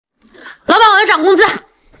涨工资。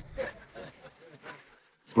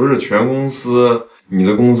不是全公司你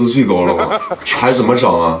的工资最高了吧？还怎么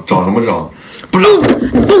涨啊？涨什么涨？不涨，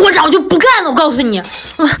不给我涨我就不干了！我告诉你，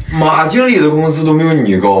马经理的工资都没有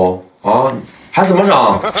你高啊，还怎么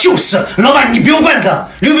涨？就是，老板你不用惯着他。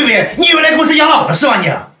刘贝贝，你以为来公司养老了是吧你？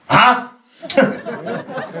啊？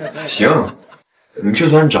行，你就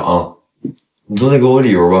算涨，你总得给我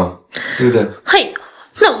理由吧，对不对？嘿。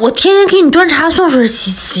那我天天给你端茶送水、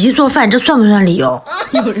洗衣做饭，这算不算理由？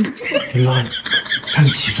老板，他给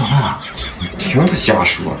洗做饭啊？听他瞎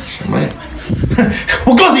说什么呀？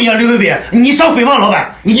我告诉你啊，刘贝贝，你少诽谤老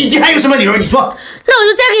板，你还有什么理由？你说。那我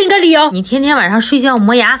就再给你个理由，你天天晚上睡觉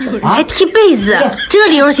磨牙，还踢被子，这个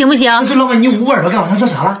理由行不行？不是老板，你捂耳朵干嘛？他说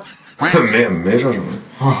啥了？没说什么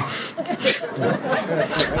啊。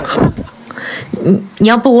你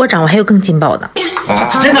要不给我涨，我还有更劲爆的。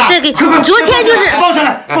真的？再给，昨天就是报上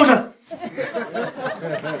来，报上来。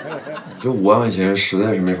这5万块钱实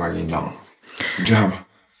在是没法给你涨了，你这样吧，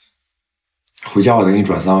回家我再给你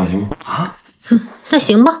转3万，行吗？啊？那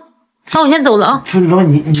行吧，那我先走了啊。不是老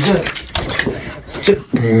板，你这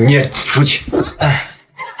你也出去。哎，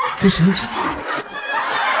这什么情况？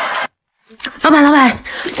老板，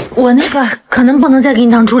我那个可能不能再给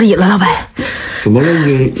你当助理了，老板。怎么了？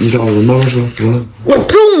你找我慢慢说，怎么了？我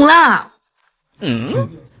中了。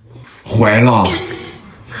怀了？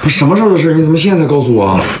不什么时候的事？你怎么现在才告诉我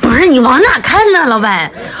啊？不是你往哪看呢，老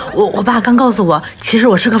板？我爸刚告诉我，其实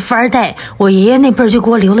我是个富二代，我爷爷那辈儿就给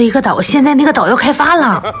我留了一个岛，现在那个岛要开发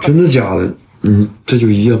了。真的假的？这就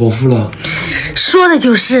一夜暴富了？说的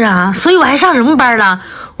就是啊，所以我还上什么班了？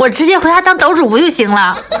我直接回家当岛主不就行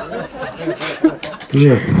了？不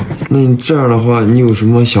是，那你这样的话，你有什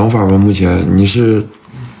么想法吗？目前你是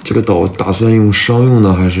这个岛打算用商用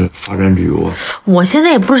呢，还是发展旅游啊？我现在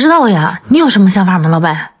也不知道呀，你有什么想法吗，老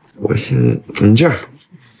板？我现在，你这样，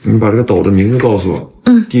你把这个岛的名字告诉我，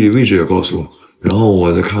地理位置也告诉我，然后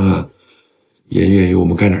我再看看，研究研究我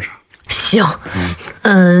们干点啥。行，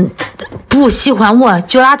不喜欢我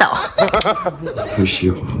就拉倒。不喜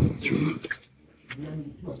欢我就拉倒。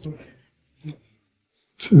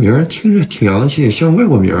这名儿听着挺洋气，像外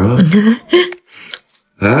国名啊。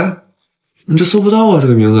哎，你这搜不到啊，这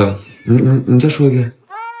个名字。你再说一遍。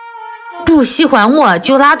不喜欢我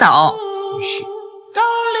就拉倒。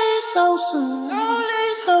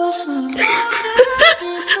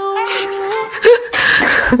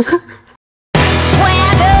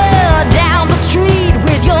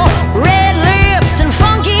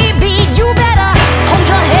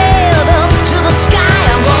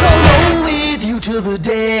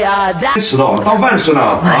迟到了，当饭吃呢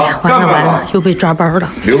啊！完了，又被抓包了。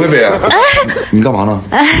刘贝贝，你干嘛呢？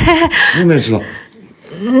又没迟到。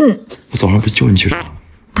我早上不叫你起床？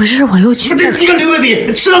不是，我又去。这个刘贝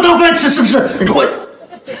贝迟到当饭吃是不是？我。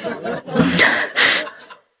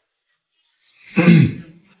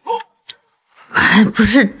哎，不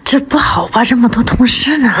是，这不好吧？这么多同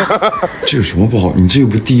事呢。这有什么不好？你这又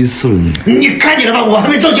不是第一次了，你看见了吧？我还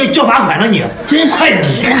没交罚款呢，你真是害人！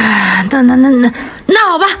那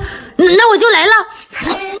好吧，那我就来了。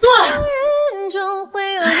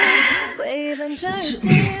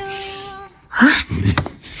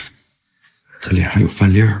这脸上有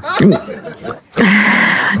饭粒儿。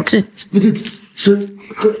这不对，这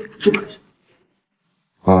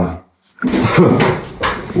啊，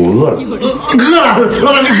我饿了。饿了，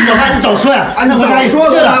老板没吃早饭，你早说呀！啊，你早说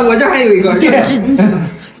的，我这还有一个。对。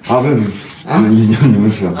啊，不，你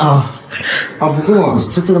们吃啊。不够，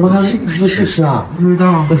这他妈不吃啊？不知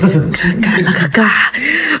道。干了个嘎！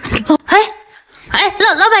哎，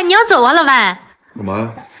老板你要走啊，老板？干嘛呀？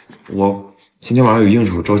我今天晚上有应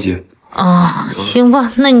酬，着急。啊，行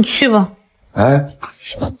吧，那你去吧。哎，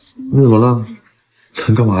你怎么了？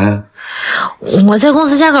你干嘛呀？我在公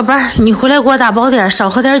司加个班，你回来给我打包点，少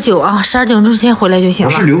喝点酒啊，12点之前回来就行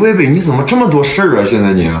了。不是刘贝贝，你怎么这么多事儿啊？现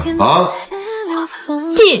在你啊？你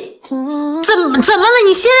怎么了？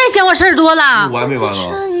你现在嫌我事儿多了？完没完了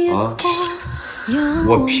啊？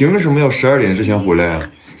我凭什么要12点之前回来呀？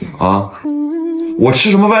啊？我吃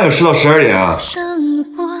什么饭要吃到12点啊？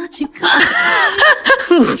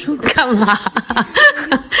干嘛？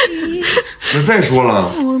那再说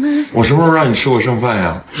了，我什么时候让你吃过剩饭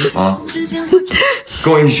呀？啊？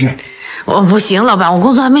跟我一起去。我不行，老板，我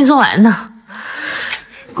工作还没做完呢。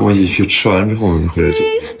跟我一起去，吃完之后你回来走，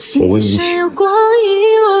我问你一起。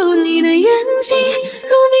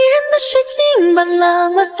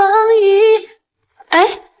哎，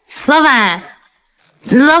老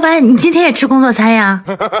板，你今天也吃工作餐呀？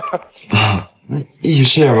啊，那一起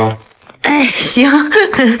吃点吧。哎，行。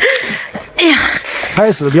哎呀，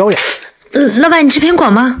开始表演。老板，你吃苹果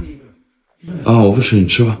吗？啊，我不吃，你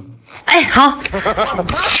吃吧。哎，好。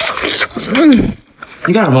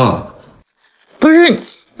你干什么？不是，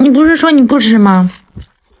你不是说你不吃吗？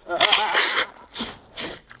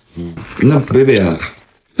那北北啊，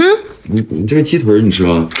你这个鸡腿你吃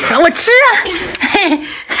吗？我吃啊，嘿，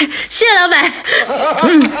谢谢老板。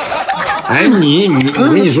哎，我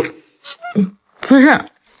跟你说，不是，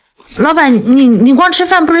老板，你光吃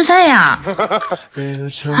饭不吃菜呀？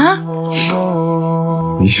啊？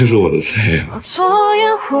你就是我的菜呀。做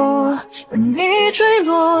烟火，为你坠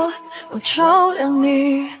落，我照亮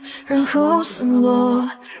你，然后散落。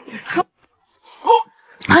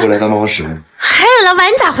你过来当帮我使。嘿，老板，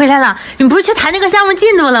你咋回来了？你不是去谈那个项目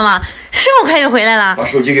进度了吗？这么快就回来了？把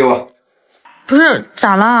手机给我。不是，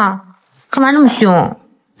咋了？干嘛那么凶？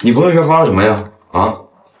你朋友圈发了什么呀？啊？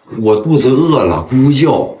我肚子饿了，咕咕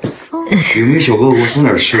叫，有没有小哥哥给我送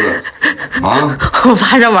点吃的？啊？我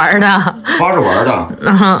发着玩的。发着玩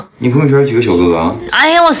的。你朋友圈几个小哥哥啊？哎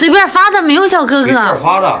呀，我随便发的，没有小哥哥。随便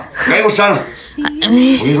发的，赶紧给我删了。我跟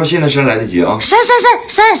你说，现在删来得及啊！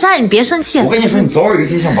删，你别生气。我跟你说，你早晚有一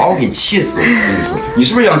天想把我给气死。我跟你说，你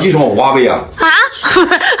是不是养鸡生花呗呀？啊？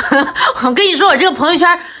我跟你说，我这个朋友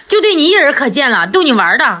圈就对你一人可见了，逗你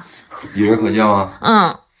玩的。一人可见吗？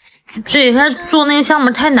这几天做那个项目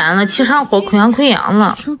太难了，气上火，溃疡溃疡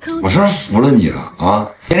了。我真是服了你了啊！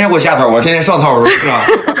天天给我下套，我天天上套，是吧？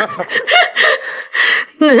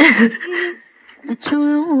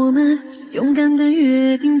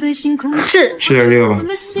这吃点这个吧。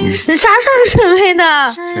你啥时候准备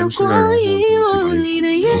的？先吃点。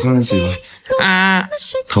我看看嘴巴。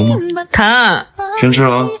疼吗？疼。先吃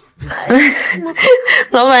了啊。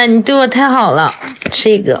老板，你对我太好了，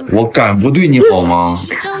吃一个。我敢不对你好吗？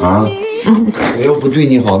啊！我要不对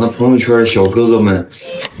你好，那朋友圈小哥哥们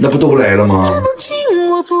那不都来了吗？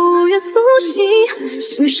我不愿苏醒，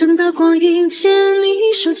余生的光阴牵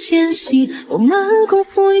你手牵行，我们共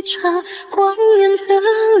赴一场光年的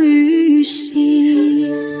旅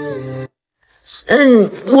行。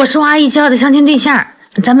我是我阿姨介绍的相亲对象，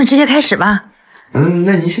咱们直接开始吧。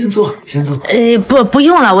那您先坐。不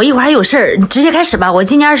用了，我一会儿还有事儿，直接开始吧。我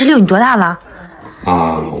今年26，你多大了？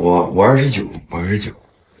啊，我29。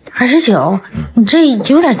29，你这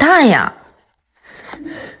有点大呀。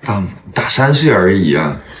大3岁而已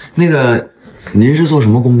啊。那个，您是做什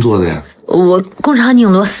么工作的呀？我工厂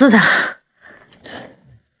拧螺丝的。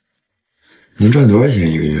您赚多少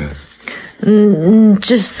钱一个月？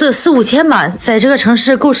这4、5千吧，在这个城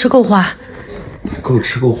市够吃够花。够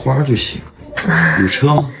吃够花就行。有车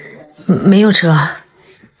吗？没有车。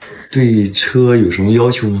对车有什么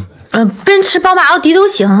要求吗？奔驰、宝马、奥迪都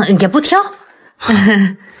行，也不挑。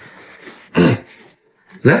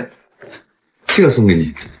来，这个送给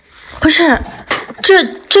你。不是，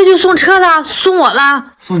这就送车了，送我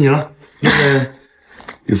了？送你了。那个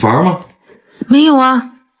有房吗？没有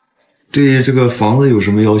啊。对这个房子有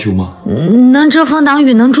什么要求吗？能遮风挡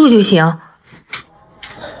雨，能住就行。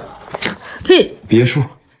别墅。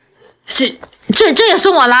这也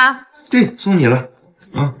送我了？对，送你了。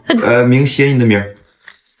啊，明写你的名儿。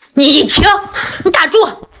你停！你打住！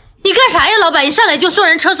你干啥呀，老板？你上来就送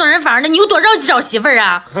人车送人房的，你有多着急找媳妇儿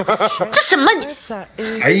啊？这什么？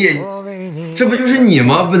哎呀，这不就是你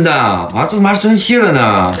吗，笨蛋啊！这怎么还生气了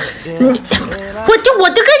呢？我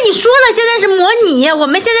都跟你说了，现在是模拟，我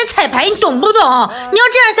们现在彩排，你懂不懂？你要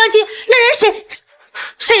这样相亲，那人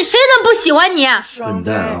谁能不喜欢你？笨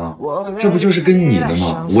蛋啊！这不就是跟你的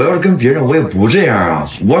吗？我要是跟别人，我也不这样啊！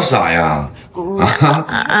我傻呀！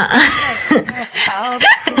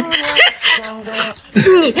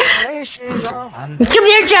你跟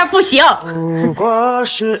别人这样不行。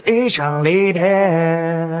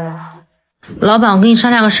老板，我跟你商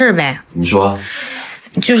量个事儿呗。你说。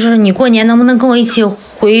就是你过年能不能跟我一起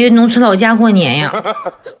回农村老家过年呀？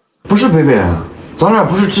不是北北，咱俩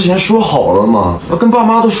不是之前说好了吗？跟爸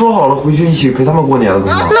妈都说好了，回去一起陪他们过年了，不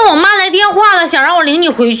是吗？那我妈来电话了，想让我领你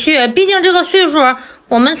回去。毕竟这个岁数，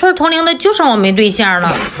我们村同龄的就剩我没对象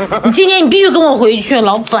了。你今年你必须跟我回去，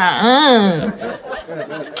老板。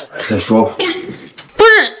再说吧。不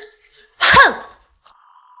是，哼！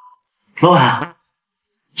老板，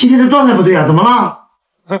今天这状态不对啊，怎么了？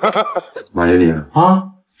马经理啊，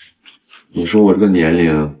你说我这个年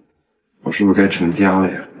龄，我是不是该成家了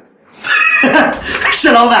呀？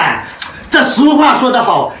是老板，这俗话说得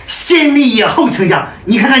好，先立业后成家。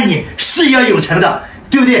你看看你事业有成的，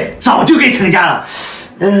对不对？早就该成家了。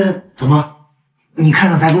怎么？你看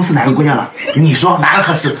上咱公司哪个姑娘了？你说哪个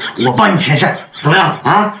合适，我帮你牵线，怎么样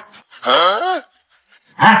啊？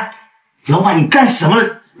哎，老板，你干什么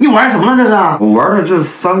了？你玩什么了？这是？我玩的这《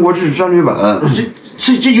三国志战略版》。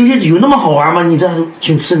这游戏有那么好玩吗？你这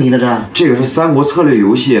挺痴迷的这个是三国策略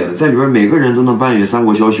游戏，在里边每个人都能扮演三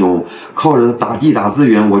国枭雄，靠着打地打资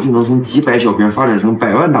源，我就能从几百小兵发展成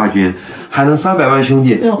100万大军，还能300万兄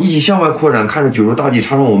弟一起向外扩展，看着九州大地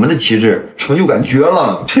插上我们的旗帜，成就感绝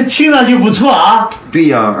了。这听上去不错啊。对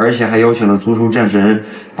呀，而且还邀请了足球战神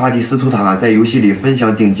巴蒂斯图塔在游戏里分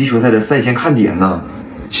享顶级球赛的赛前看点呢。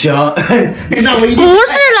行，那我一定不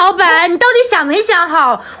是老板，你到底想没想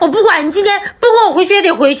好？我不管，你今天不跟我回去也得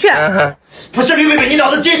回去。不是贝贝，你脑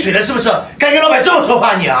子进水了是不是？敢跟老板这么说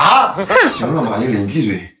话你啊？行了，马经理，你闭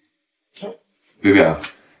嘴。贝贝，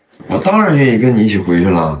我当然愿意跟你一起回去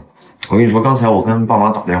了。我跟你说，刚才我跟爸妈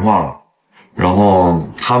打电话了，然后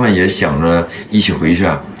他们也想着一起回去，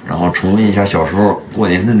然后重温一下小时候过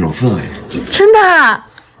年的那种氛围。真的？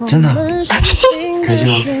真的？开心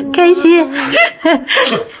吗？开心。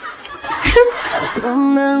我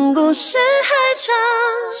们故事还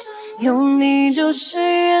长，有你就是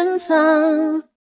远方。